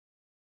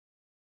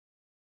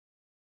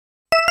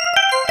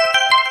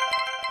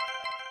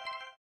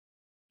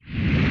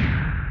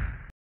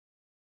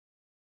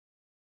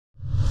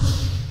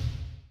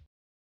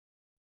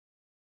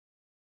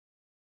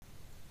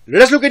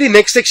Let us look at the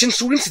next section,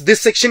 students.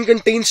 This section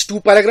contains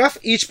 2 paragraphs.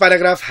 Each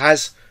paragraph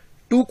has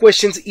 2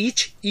 questions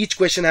each. Each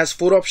question has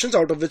 4 options,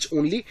 out of which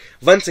only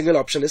one single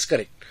option is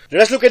correct.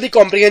 Let us look at the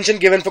comprehension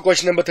given for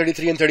question number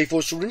 33 and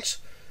 34, students.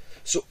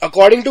 So,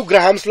 according to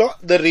Graham's law,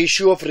 the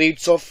ratio of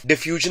rates of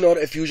diffusion or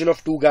effusion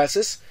of 2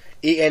 gases,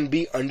 A and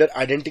B, under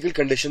identical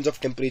conditions of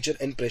temperature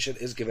and pressure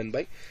is given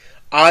by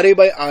RA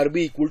by RB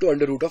equal to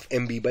under root of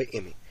MB by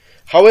MA.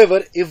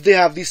 However, if they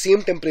have the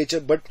same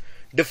temperature but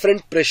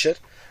different pressure,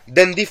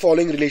 then the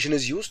following relation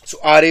is used. So,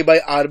 RA by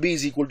RB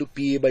is equal to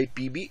PA by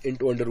PB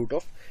into under root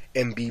of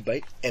MB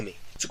by MA.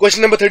 So,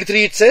 question number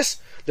 33, it says,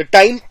 the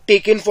time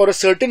taken for a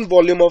certain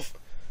volume of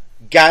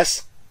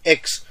gas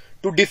X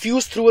to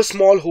diffuse through a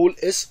small hole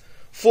is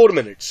 4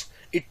 minutes.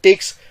 It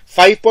takes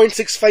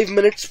 5.65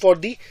 minutes for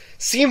the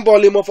same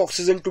volume of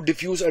oxygen to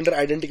diffuse under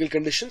identical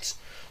conditions.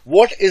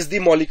 What is the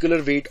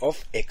molecular weight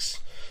of X?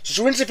 So,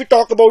 students, if we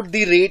talk about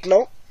the rate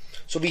now,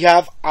 so we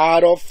have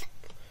R of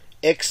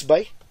X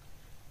by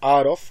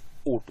R of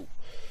O2.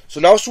 So,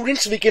 now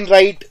students, we can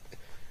write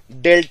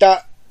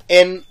delta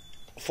N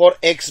for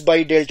X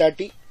by delta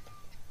T.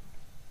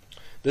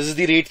 This is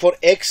the rate for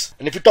X.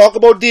 And if you talk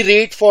about the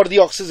rate for the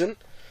oxygen,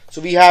 so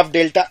we have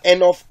delta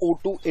N of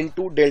O2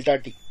 into delta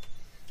T.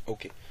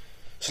 Okay.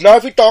 So now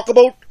if we talk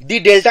about the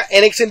delta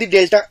Nx and the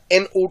delta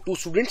NO2,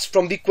 students,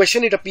 from the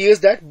question it appears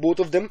that both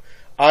of them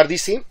are the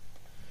same.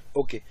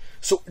 Okay.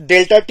 So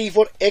delta T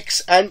for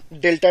X and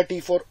delta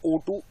T for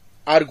O2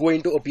 are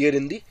going to appear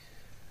in the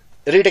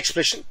rate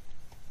expression.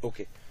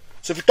 Okay.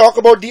 So if we talk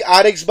about the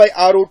Rx by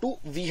RO2,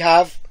 we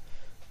have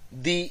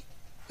the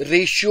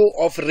ratio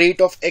of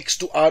rate of X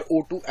to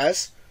RO2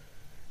 as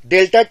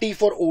delta T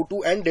for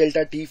O2 and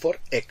delta T for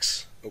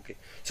X. Okay.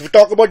 So if we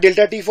talk about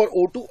delta T for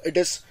O2, it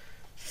is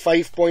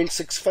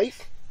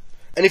 5.65,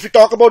 and if we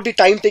talk about the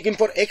time taken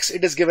for X,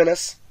 it is given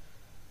us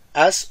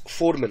as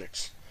 4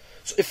 minutes.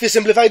 So if we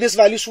simplify this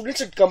value,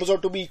 students, it comes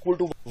out to be equal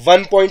to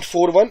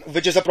 1.41,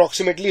 which is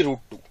approximately root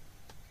 2.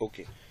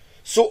 Okay.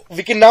 So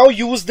we can now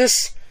use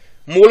this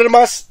molar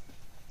mass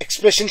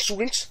expression,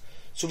 students.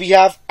 So we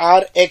have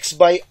Rx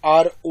by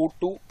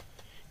RO2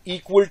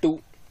 equal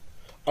to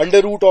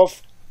under root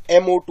of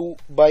MO2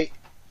 by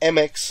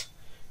MX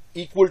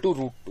equal to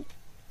root 2.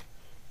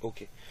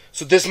 Okay.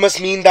 So this must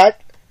mean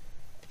that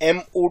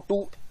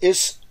MO2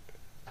 is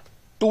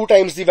 2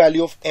 times the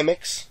value of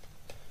MX.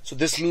 So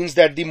this means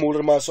that the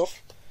molar mass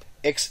of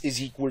X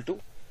is equal to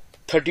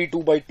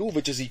 32 by 2,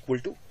 which is equal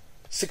to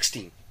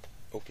 16.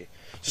 Okay.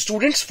 So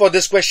students, for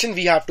this question,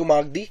 we have to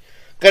mark the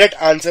correct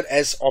answer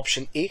as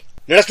option A.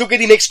 Let us look at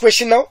the next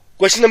question now.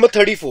 Question number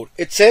 34.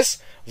 It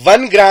says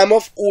 1 gram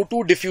of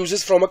O2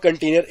 diffuses from a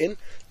container in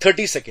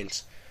 30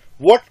 seconds.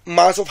 What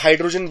mass of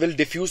hydrogen will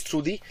diffuse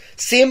through the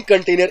same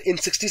container in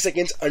 60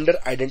 seconds under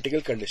identical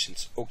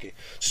conditions? Okay.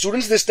 So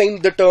students, this time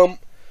the term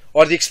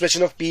or the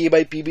expression of PA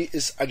by PB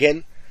is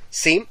again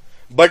same.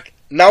 But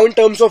now in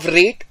terms of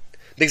rate,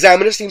 the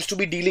examiner seems to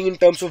be dealing in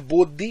terms of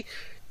both the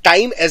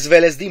time as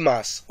well as the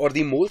mass or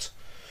the moles.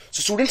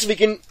 So students, we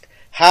can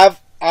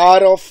have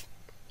R of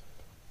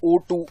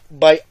O2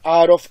 by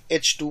R of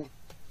H2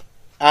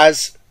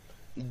 as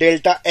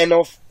delta N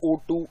of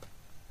O2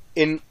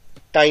 in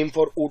time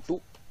for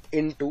O2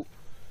 into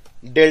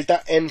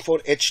delta N for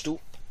H2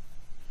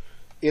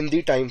 in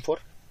the time for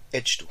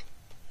H2.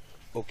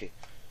 Okay.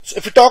 So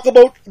if we talk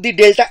about the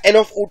delta N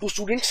of O2,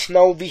 students,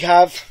 now we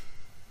have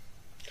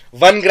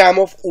 1 gram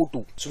of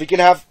O2. So we can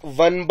have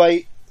 1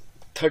 by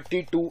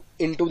 32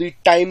 into the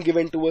time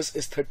given to us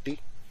is 30.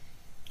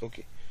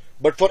 Okay.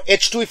 But for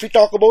H2, if we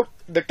talk about,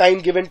 the time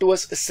given to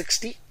us is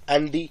 60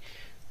 and the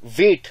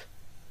weight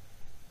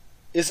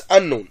is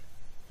unknown.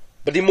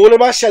 But the molar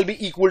mass shall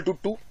be equal to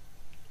 2.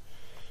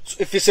 So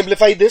if we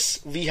simplify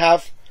this, we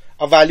have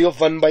a value of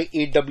 1 by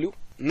 8W.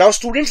 Now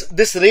students,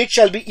 this rate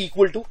shall be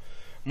equal to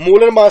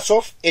molar mass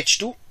of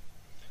H2,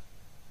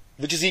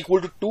 which is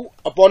equal to 2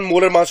 upon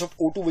molar mass of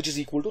O2, which is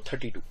equal to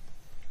 32.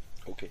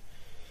 Okay.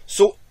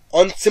 So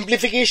on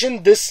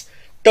simplification, this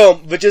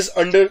term which is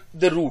under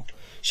the root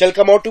shall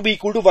come out to be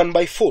equal to 1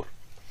 by 4.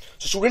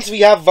 So students, we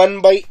have 1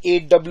 by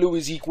 8W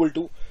is equal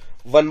to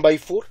 1 by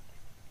 4.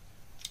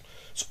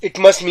 So it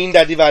must mean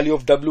that the value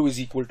of W is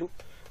equal to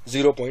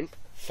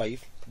 0.5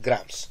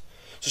 grams.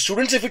 So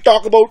students, if we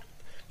talk about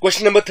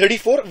question number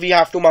 34, we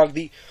have to mark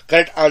the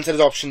correct answer as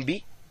option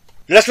B.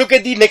 Let us look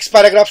at the next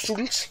paragraph,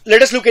 students.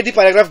 Let us look at the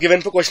paragraph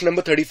given for question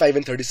number 35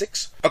 and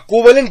 36. A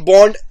covalent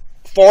bond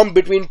formed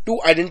between 2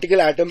 identical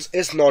atoms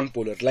is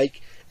non-polar,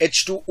 like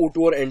H2, O2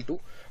 or N2,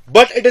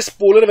 but it is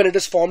polar when it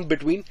is formed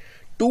between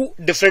 2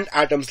 different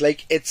atoms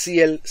like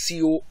HCl,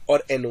 CO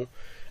or NO,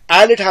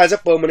 and it has a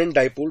permanent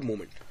dipole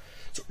moment.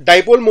 So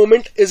dipole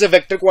moment is a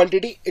vector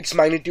quantity. Its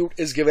magnitude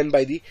is given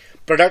by the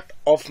product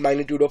of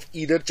magnitude of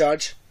either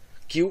charge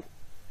Q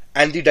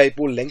and the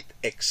dipole length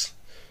X.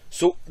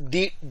 So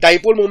the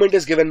dipole moment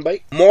is given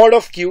by mod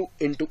of Q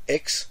into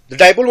X. The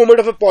dipole moment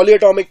of a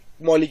polyatomic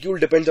molecule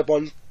depends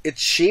upon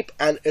its shape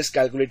and is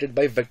calculated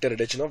by vector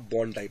addition of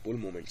bond dipole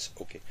moments.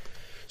 Okay.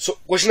 So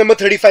question number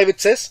 35,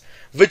 it says,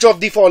 which of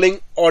the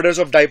following orders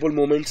of dipole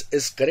moments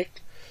is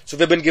correct? So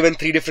we've been given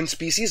three different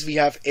species. We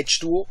have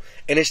H2O,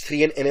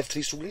 NH3 and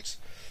NF3 students.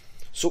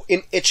 So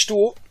in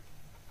H2O,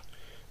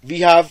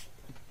 we have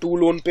two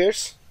lone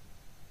pairs.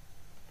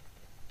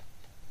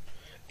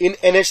 In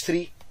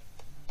NH3,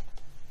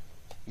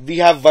 we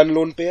have one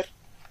lone pair.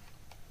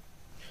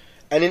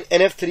 And in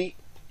NF3,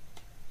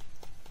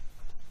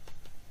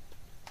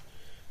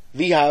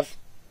 we have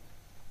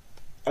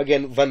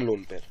again one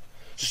lone pair.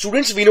 So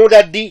students, we know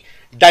that the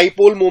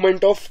dipole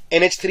moment of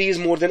NH3 is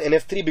more than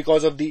NF3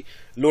 because of the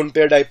lone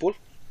pair dipole.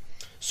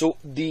 So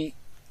the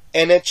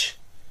NH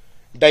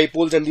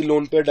dipoles and the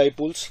lone pair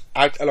dipoles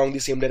act along the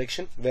same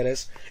direction,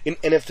 whereas in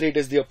NF3 it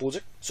is the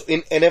opposite. So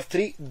in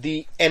NF3,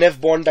 the NF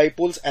bond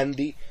dipoles and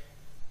the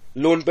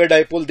lone pair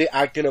dipole, they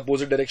act in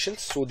opposite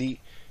directions. So the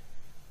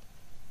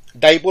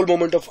dipole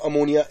moment of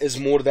ammonia is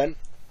more than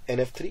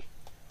NF3.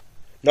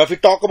 Now if we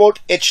talk about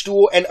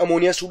H2O and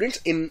ammonia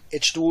students, in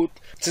H2O,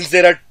 since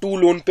there are two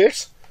lone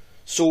pairs,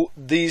 so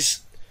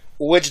these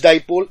OH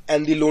dipole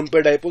and the lone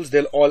pair dipoles,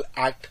 they'll all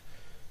act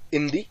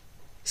in the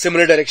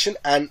similar direction,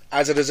 and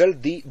as a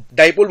result the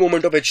dipole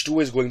moment of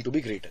H2O is going to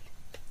be greater.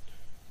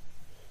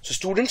 So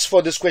students,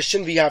 for this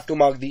question we have to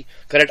mark the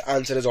correct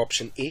answer as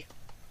option A,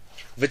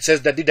 which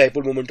says that the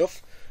dipole moment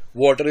of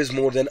water is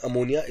more than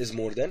ammonia is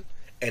more than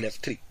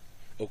NF3.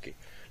 Okay,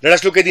 let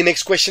us look at the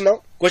next question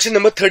now. Question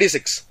number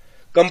 36.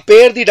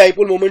 Compare the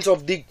dipole moments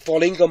of the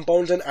following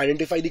compounds and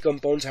identify the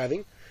compounds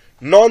having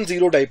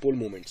non-zero dipole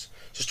moments.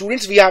 So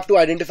students, we have to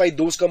identify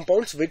those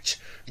compounds which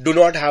do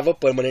not have a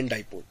permanent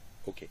dipole.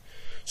 Okay.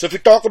 So if we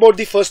talk about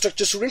the first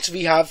structure, students,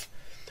 we have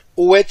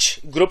OH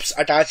groups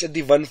attached at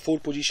the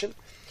 1,4 position.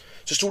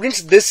 So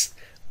students, this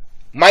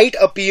might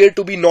appear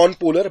to be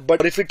non-polar,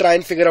 but if we try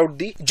and figure out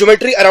the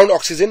geometry around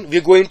oxygen, we're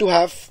going to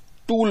have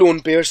two lone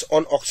pairs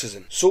on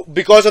oxygen. So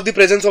because of the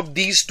presence of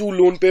these two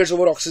lone pairs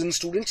over oxygen,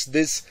 students,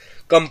 this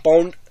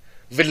compound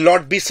will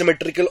not be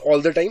symmetrical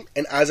all the time,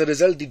 and as a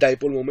result the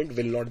dipole moment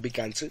will not be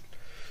cancelled.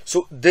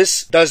 So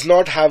this does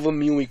not have a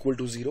mu equal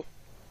to 0.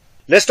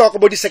 Let's talk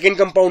about the second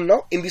compound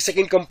now. In the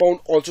second compound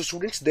also,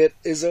 students, there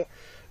is a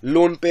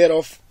lone pair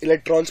of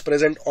electrons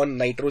present on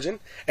nitrogen,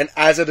 and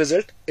as a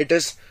result it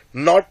is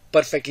not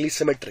perfectly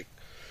symmetric.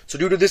 So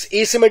due to this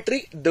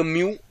asymmetry, the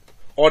mu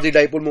or the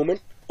dipole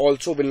moment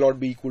also will not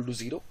be equal to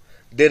 0.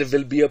 There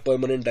will be a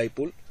permanent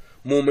dipole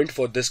moment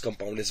for this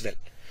compound as well.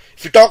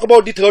 If we talk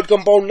about the third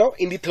compound now,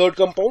 in the third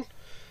compound,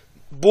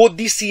 both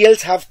the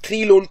Cls have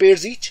 3 lone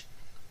pairs each.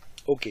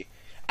 Okay,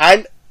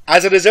 and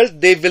as a result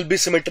they will be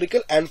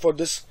symmetrical, and for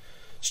this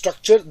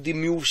structure the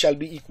mu shall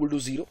be equal to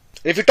 0.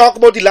 If we talk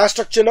about the last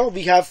structure now,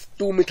 we have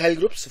two methyl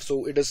groups,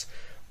 so it is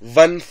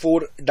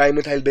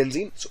 1,4-dimethyl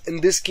benzene. So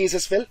in this case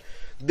as well,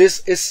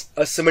 this is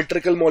a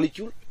symmetrical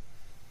molecule,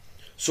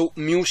 so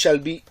mu shall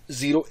be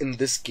 0 in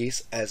this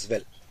case as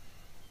well.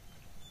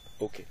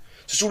 Okay,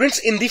 so students,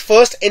 in the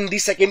first and the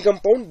second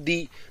compound,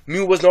 the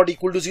mu was not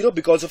equal to 0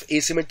 because of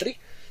asymmetry.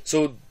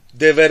 So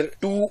there were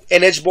two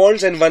NH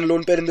bonds and one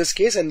lone pair in this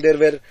case, and there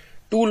were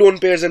two lone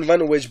pairs and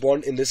one OH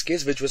bond in this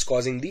case, which was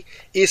causing the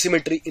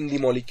asymmetry in the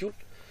molecule.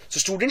 So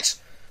students,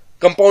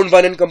 compound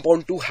 1 and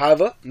compound 2 have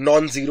a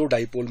non-zero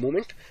dipole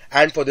moment,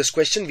 and for this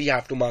question we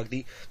have to mark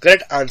the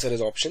correct answer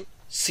as option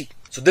C.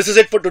 So this is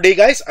it for today,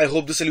 guys. I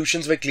hope the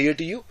solutions were clear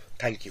to you.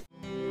 Thank you.